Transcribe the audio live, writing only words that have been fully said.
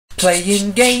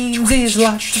Playing games is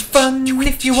lots of fun.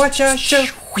 If you watch our show,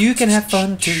 you can have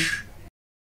fun too.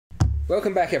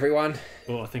 Welcome back, everyone.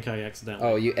 Oh, I think I accidentally.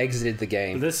 Oh, you exited the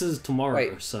game. But this is tomorrow,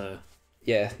 Wait. so.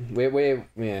 Yeah,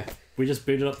 yeah. We just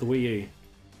booted up the WiiU.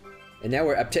 And now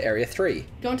we're up to Area 3.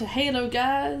 Going to Halo,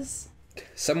 guys.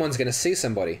 Someone's gonna see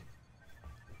somebody.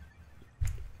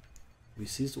 We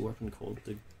seized a weapon called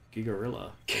the Gigarilla.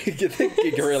 The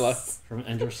Gigarilla. From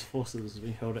Endless Forces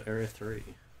being held at Area 3.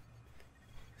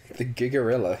 The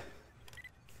Gigarilla.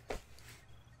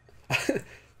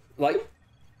 Like,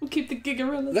 We'll keep the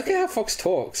Gigarilla. look at how Fox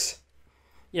talks.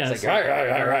 Yeah, It's like,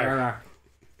 They're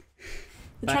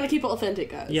trying to keep it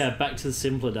authentic, guys. yeah, back to the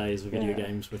simpler days of video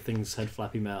games where things had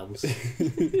flappy mouths.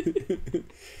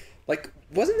 Like,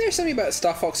 wasn't there something about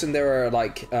Starfox and there were,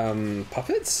 like,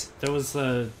 puppets? There was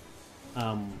a,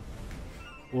 what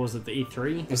was it, the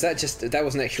E3? Was that just, that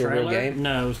wasn't actually a real game?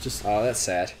 No, it was just... Oh, that's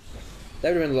sad.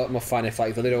 That would have been a lot more fun if,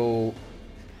 like, the little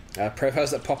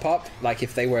profiles that pop up, like,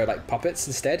 if they were, like, puppets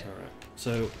instead. Alright,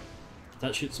 so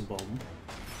that shoots a bomb.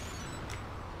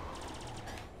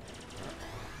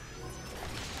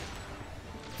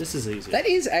 This is easy. That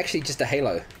is actually just a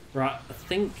Halo. Right, I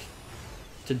think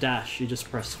to dash you just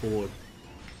press forward.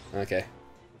 Okay.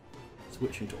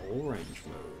 Switching to all range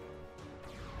mode.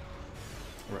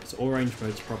 Alright, so all range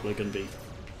mode's probably going to be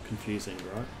confusing,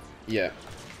 right? Yeah.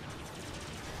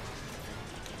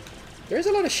 There is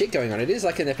a lot of shit going on. It is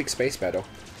like an epic space battle.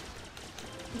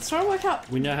 Let's try to work out.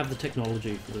 We now have the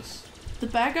technology for this. The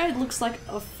bad guy looks like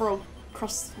a frog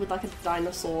crossed with like a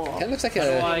dinosaur. It looks like How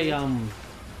a...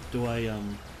 do I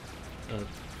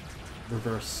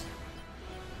reverse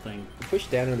thing? Push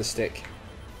down on the stick.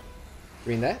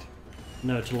 You mean that?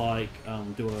 No, to like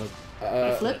do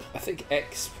A flip? I think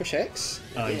X. Push X?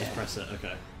 oh, you Yeah. just press it,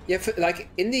 okay. Yeah, for, like,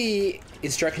 in the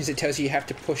instructions it tells you have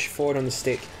to push forward on the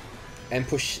stick and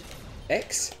push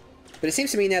X. But it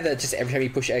seems to me now that just every time you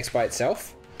push X by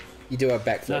itself, you do a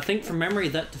backflip. No, I think from memory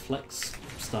that deflects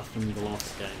stuff from the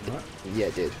last game, right? Yeah,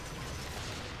 it did.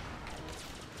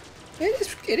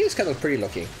 It is kind of pretty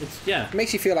looking. It's, yeah. It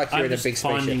makes you feel like you're I'm in a just big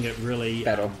finding spaceship. it really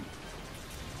battle.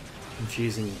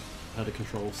 confusing how to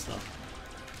control stuff.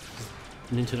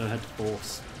 Nintendo had to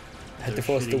force Had to their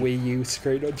force the shitty- WiiU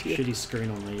screen onto you. shitty screen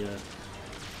on the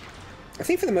I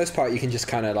think for the most part you can just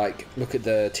kind of like look at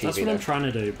the TV. That's what though. I'm trying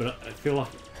to do, but I feel like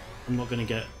I'm not going to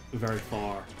get very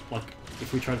far. Like,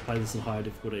 if we try to play this in higher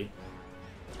difficulty,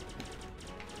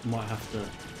 I might have to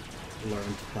learn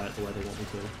to play it the way they want me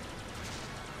to.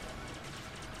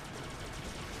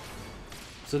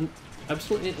 So,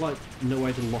 absolutely, like, no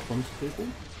way to lock onto people?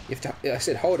 You have to, I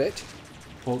said hold it.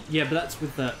 Well, yeah, but that's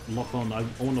with that lock on. I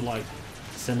want to, like,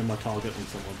 send in my target on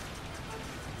someone.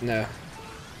 No.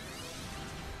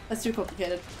 That's too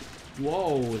complicated.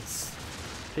 Whoa, it's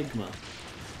Pigma.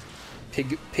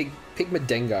 Pigma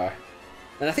Dengar.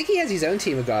 And I think he has his own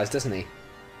team of guys, doesn't he? I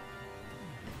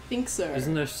think so.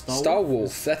 Isn't there Star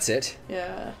Wolf, that's it.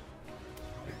 Yeah.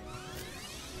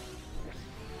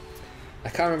 I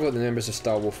can't remember what the members of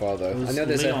Star Wolf are though. I know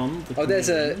there's Leon, a... Oh, there's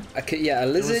a There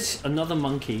lizard. was another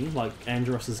monkey, like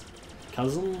Andros's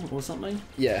cousin or something.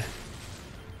 Yeah.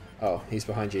 Oh, he's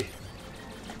behind you.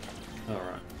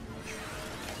 Alright.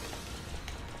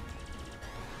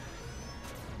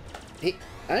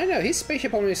 I don't know, his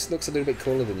spaceship almost looks a little bit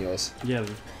cooler than yours. Yeah, it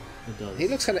does. He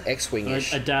looks kind of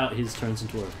X-Wing-ish. I doubt his turns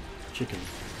into a chicken.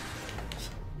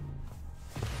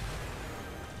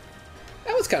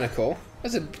 That was kind of cool. That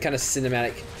was a kind of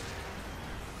cinematic...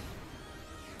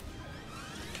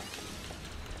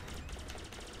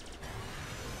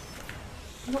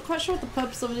 I'm not quite sure what the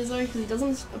purpose of it is though, because he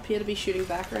doesn't appear to be shooting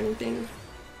back or anything.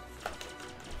 I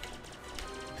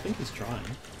think he's trying.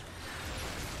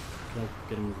 They'll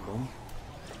get him with a bomb.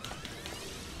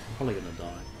 I'm probably gonna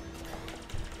die.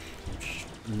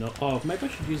 No. Oh, maybe I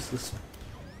should use this.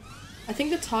 I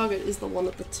think the target is the one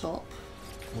at the top.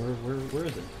 Where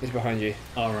is it? He's behind you.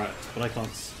 Oh, right, but I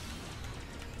can't.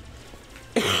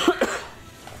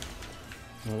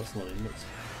 No, that's not him. That's...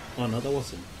 Oh no, that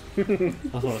was him.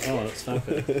 I thought, oh, that's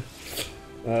Falco.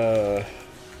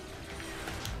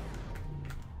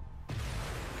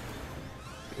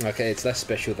 Okay, it's less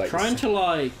special like Trying this. to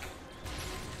like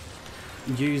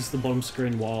use the bottom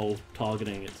screen while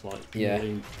targeting, it's like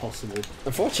nearly impossible.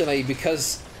 Unfortunately,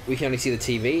 because we can only see the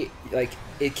TV, like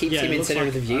it keeps Yeah, him it in looks center like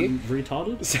of the view. I'm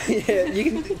retarded. So yeah,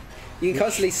 you can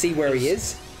constantly see where he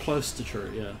is, Close to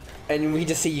true, yeah. and we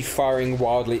just see you firing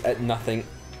wildly at nothing.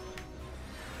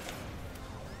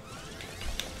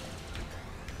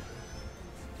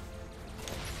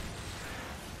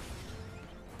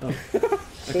 Oh.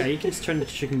 Okay, you can just turn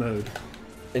into chicken mode.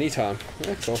 Anytime.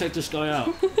 Yeah, cool. Check this guy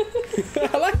out.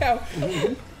 I like how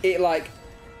it like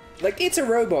it's a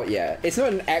robot, yeah. It's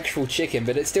not an actual chicken,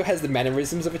 but it still has the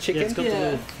mannerisms of a chicken. Yeah, it's got the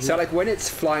little... So like when it's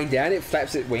flying down, it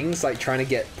flaps its wings like trying to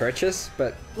get purchase,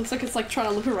 but Looks like it's like trying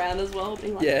to look around as well,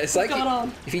 being like, yeah, it's what's like going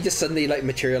on? if you just suddenly like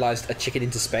materialized a chicken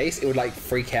into space, it would like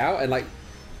freak out and like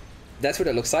that's what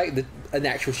it looks like. An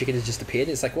actual chicken has just appeared.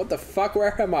 It's like, what the fuck?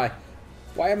 Where am I?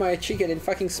 Why am I a chicken in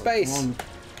fucking space? Come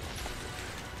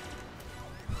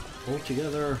on. All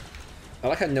together. I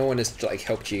like how no one has like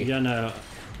helped you. Yeah, no.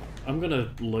 I'm gonna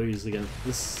lose again.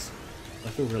 This... I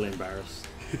feel really embarrassed.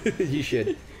 You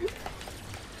should.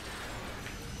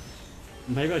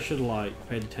 Maybe I should have, like,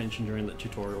 paid attention during that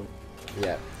tutorial.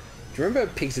 Yeah. Do you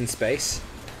remember Pigs in Space?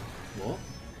 What?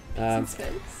 In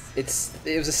space.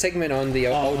 It was a segment on the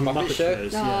old on Muppet Show.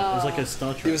 Shows, yeah. It was like a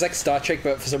Star Trek. It was like Star Trek,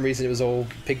 but for some reason it was all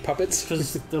pig puppets.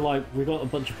 Because they're like, we got a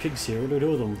bunch of pigs here, what do we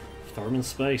do with them? Throw them in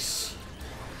space.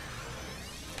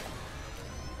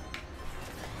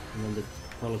 And then they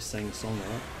probably sang a song,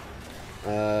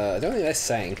 right? I don't think they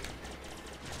sang.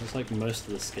 It's like most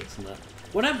of the skits in that.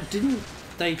 What happened? Didn't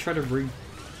they try to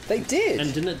They did.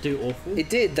 And didn't it do awful? It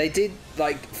did. They did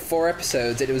like 4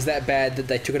 episodes, and it was that bad that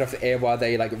they took it off the air while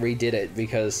they like redid it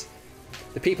because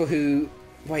the people who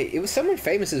it was someone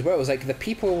famous as well. It was like the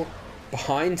people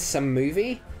behind some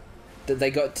movie that they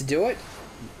got to do it.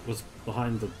 Was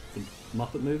behind the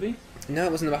Muppet movie? No,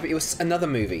 it wasn't the Muppet. It was another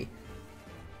movie.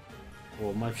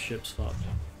 Or my ship's fucked.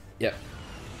 Yep.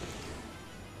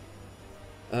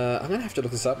 I'm gonna have to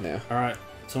look this up now. Alright,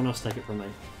 someone else take it from me.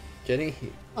 Jenny?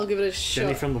 I'll give it a shot.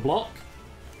 Jenny from the block?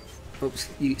 Oops,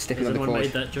 you stepping Has on the anyone cord.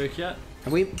 made that joke yet?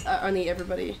 Have we? Only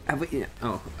everybody. Have we? Yeah.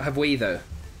 Oh, have we though?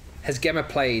 Has Gamma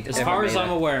played? As ever far as made I'm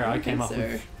it? aware, I don't came think up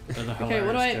so. with a Okay,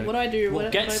 what do I do? Well,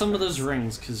 What get do I some of press? those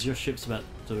rings, because your ship's about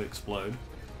to explode.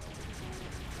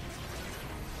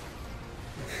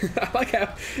 I like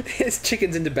how there's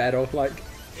chickens into battle. Like,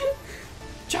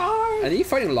 Charge! are you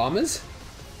fighting llamas?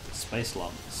 Space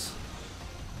llamas.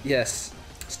 Yes.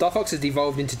 Starfox has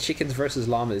devolved into chickens versus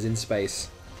llamas in space,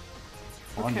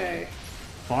 Okay.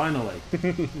 Finally.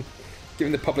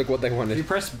 giving the public what they If you wanted.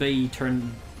 press B,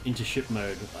 turn into ship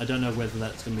mode. I don't know whether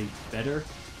that's going to be better.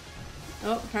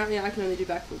 Oh, apparently I can only do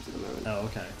backflips at the moment. Oh,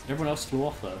 okay. Everyone else flew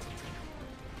off, though.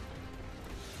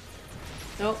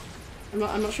 Nope.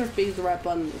 I'm not sure if B is the right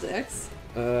button. Is it X?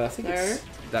 I think No. it's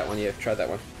that one. Yeah, try that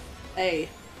one. A.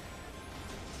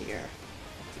 Here.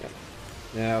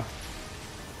 Now,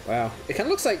 wow, it kind of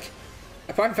looks like,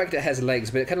 apart from the fact that it has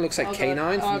legs, but it kind of looks like Oh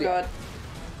K9 god.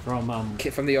 Oh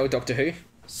god. from the old Doctor Who.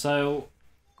 So,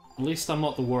 at least I'm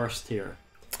not the worst here.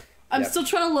 I'm Yep. still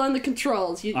trying to learn the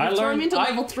controls. You I throw me learned- into I-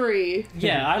 level 3.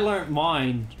 Yeah, I learnt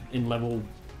mine in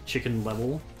chicken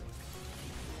level.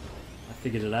 I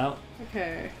figured it out.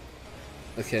 Okay.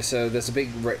 Okay, so there's a big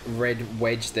red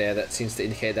wedge there that seems to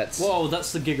indicate that's... Whoa,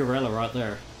 that's the Gigarella right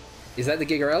there. Is that the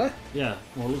Gigarella? Yeah,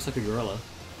 well, it looks like a gorilla.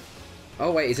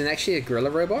 Oh wait, is it actually a gorilla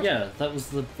robot? Yeah, that was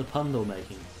the pun they were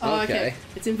making. Oh, Okay. okay.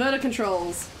 It's inverter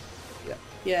controls. Yeah.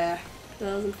 Yeah.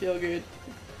 Doesn't feel good.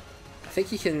 I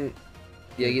think you can...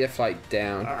 Yeah, you have to like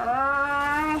down.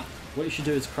 Ah! What you should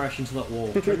do is crash into that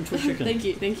wall. Turn into a chicken. Thank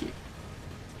you, thank you.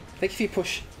 I think if you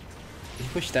push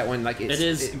that one, like it's... It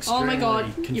is Oh extremely my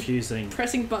god. You're confusing.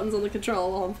 pressing buttons on the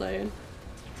controller while I'm playing.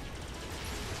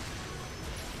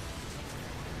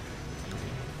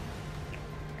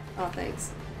 Oh,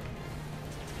 thanks.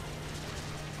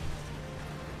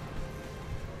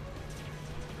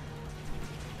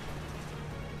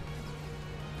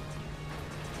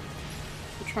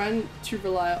 I'm trying to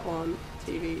rely on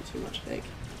TV too much, I think.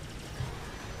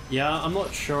 Yeah, I'm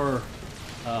not sure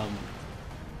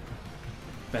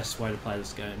best way to play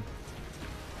this game.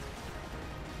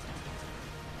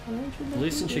 At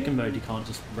least in chicken mode you can't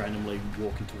just randomly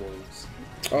walk into walls.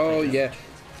 Oh yeah.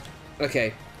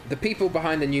 Okay, the people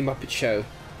behind the new Muppet Show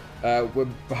were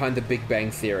behind the Big Bang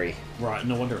Theory. Right,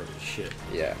 no wonder it was shit.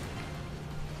 Yeah.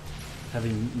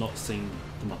 Having not seen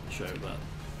the Muppet Show, but...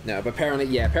 No, but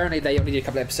apparently they only did a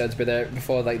couple episodes, but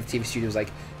before like the TV studio was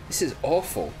like, this is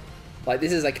awful. Like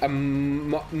this is like a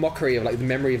mockery of like the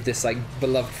memory of this like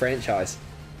beloved franchise.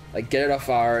 Like get it off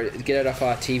our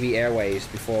TV airwaves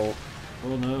before.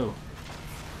 Oh no.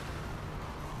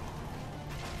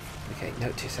 Okay,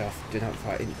 note to self: do not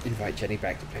invite Jenny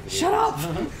back to play video Shut up!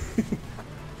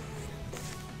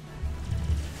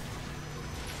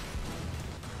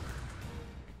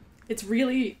 It's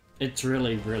really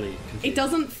really confusing. It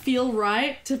doesn't feel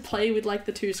right to play with like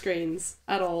the 2 screens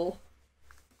at all.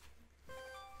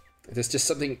 There's just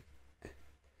something.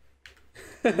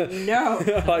 No.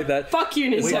 I like that. Fuck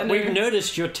you, Nintendo. We've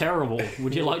noticed you're terrible.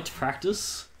 Would you like to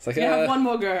practice? It's like You have one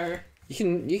more go.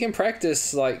 You can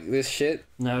practice like this shit.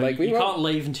 No, like, you can't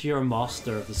leave until you're a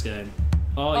master of this game.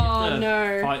 Oh, you have to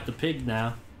no. fight the pig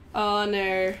now. Oh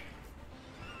no.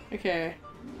 Okay.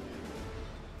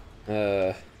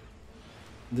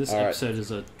 This episode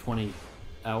is a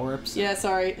 20-hour episode. Yeah,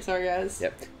 sorry guys.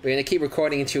 Yep. We're gonna keep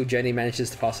recording until Jenny manages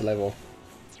to pass a level.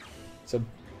 So,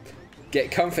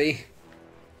 get comfy.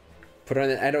 Put on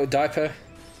an adult diaper.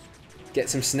 Get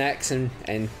some snacks and.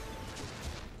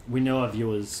 We know our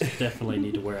viewers definitely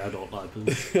need to wear adult diapers.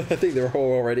 I think they're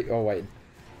all already. Oh wait.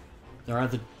 They're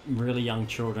either really young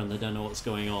children, they don't know what's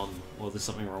going on, or there's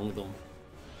something wrong with them.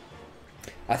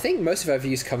 I think most of our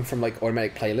views come from like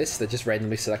automatic playlists that just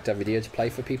randomly select our video to play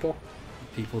for people.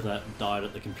 People that died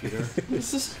at the computer,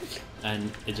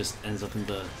 and it just ends up in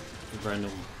the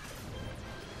random.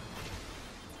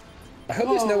 I hope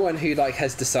there's no one who like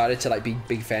has decided to like be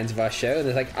big fans of our show and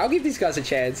they're like, I'll give these guys a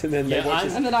chance, and then they watch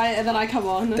us. And then I come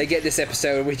on. They get this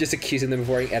episode and we're just accusing them of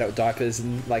wearing adult diapers,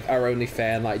 and like our only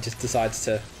fan like just decides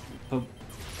to. But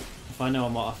if I know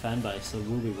I'm not a fan base, I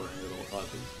will be wearing adult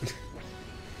diapers.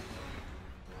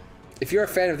 If you're a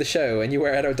fan of the show and you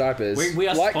wear adult diapers, we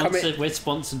are like, sponsored. comment. We're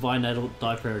sponsored by an adult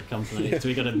diaper company, so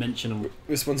we got to mention them.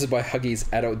 We're sponsored by Huggies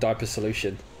Adult Diaper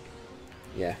Solution.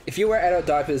 Yeah. If you wear adult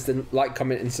diapers, then like,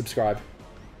 comment, and subscribe. Do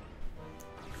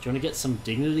you want to get some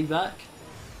dignity back?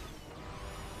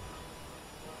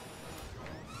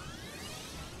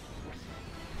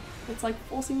 It's like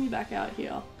forcing me back out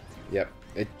here. Yep.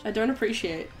 I don't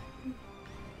appreciate.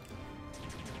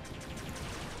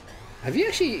 Have you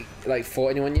actually like fought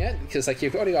anyone yet? Because like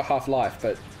you've only got half life,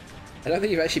 but I don't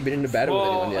think you've actually been in a battle with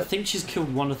anyone yet. I think she's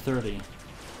killed 1 of 30.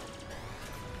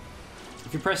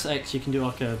 If you press X, you can do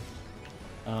like a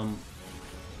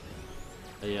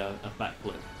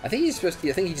backflip. I think you're supposed to.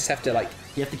 I think you just have to like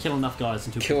You have to kill enough guys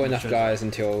until kill pig enough shows guys up.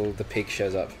 until the pig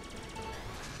shows up.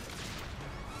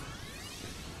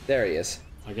 There he is.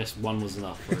 I guess 1 was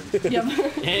enough for him. Yep.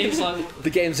 Yeah, he's like, The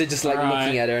games are just like Alright,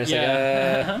 looking at her and it's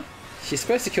yeah. like, she's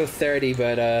supposed to kill 30,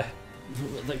 but that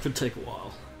could take a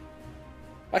while.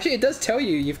 actually it does tell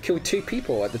you you've killed 2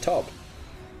 people at the top.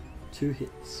 2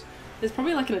 hits. There's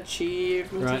probably like an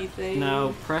achievement Right. thing.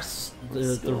 Now press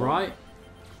the Score. right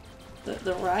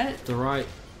The right?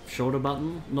 shoulder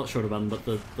button. Not shoulder button, but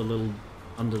the little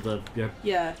under the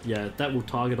Yeah. yeah, that will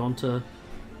target onto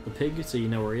the pig so you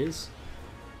know where he is.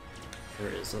 There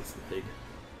it is, that's the pig.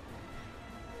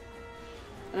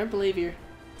 I don't believe you.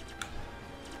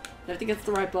 I don't think it's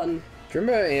the right button. Do you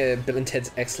remember Bill and Ted's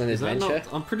Excellent Is that Adventure?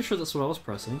 not, I'm pretty sure that's what I was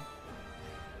pressing.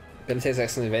 Bill and Ted's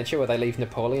Excellent Adventure, where they leave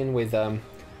Napoleon with the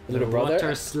little brother,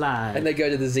 Water slide. and they go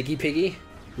to the Ziggy Piggy.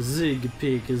 Zig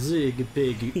pig,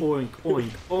 oink,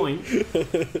 oink,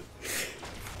 oink.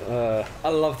 I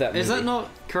love that movie. Is that not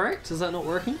correct? Is that not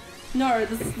working? No,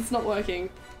 it's not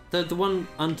working. The one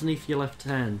underneath your left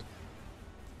hand.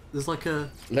 There's like a...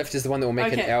 Left is the one that will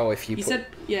make Okay. an L if you You put... said,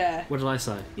 yeah. What did I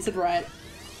say? You said right.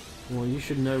 Well, you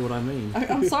should know what I mean.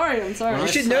 I'm sorry, I'm sorry. You Well,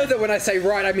 should know that when I say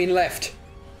right, I mean left.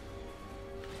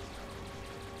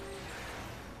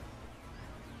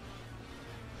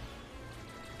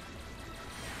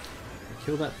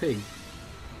 Kill that pig.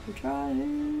 I'm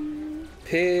trying.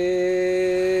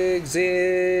 Pigs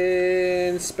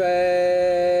in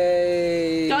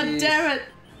space. God damn it!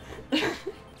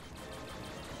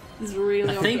 This is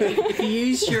really I think if you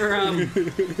use your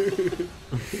The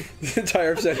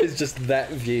entire episode is just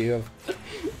that view of... I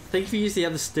think if you use the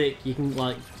other stick, you can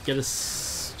like get a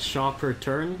sharper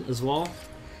turn as well.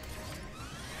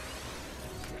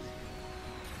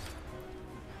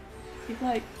 keep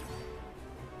like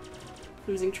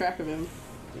losing track of him.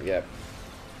 Yep.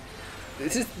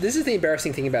 This is the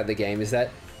embarrassing thing about the game, is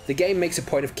that the game makes a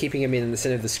point of keeping him in the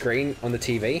center of the screen on the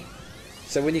TV.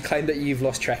 So when you claim that you've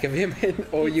lost track of him,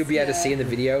 all you'll be able to see in the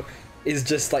video is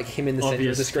just like him in the center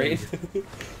of the screen.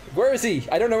 Where is he?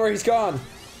 I don't know where he's gone.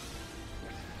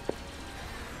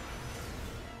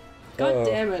 God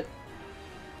damn it.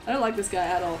 I don't like this guy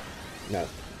at all. No.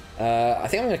 I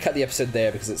think I'm going to cut the episode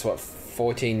there because it's, what,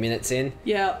 14 minutes in?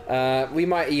 Yeah. We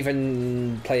might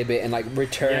even play a bit and like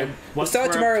return. Yeah, We'll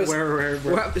start tomorrow's we're-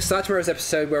 we'll start tomorrow's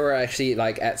episode where we're actually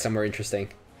like at somewhere interesting.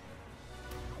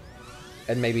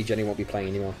 And maybe Jenny won't be playing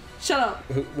anymore. Shut up.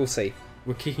 We'll see.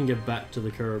 We're kicking her back to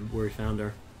the curb where we found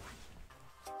her.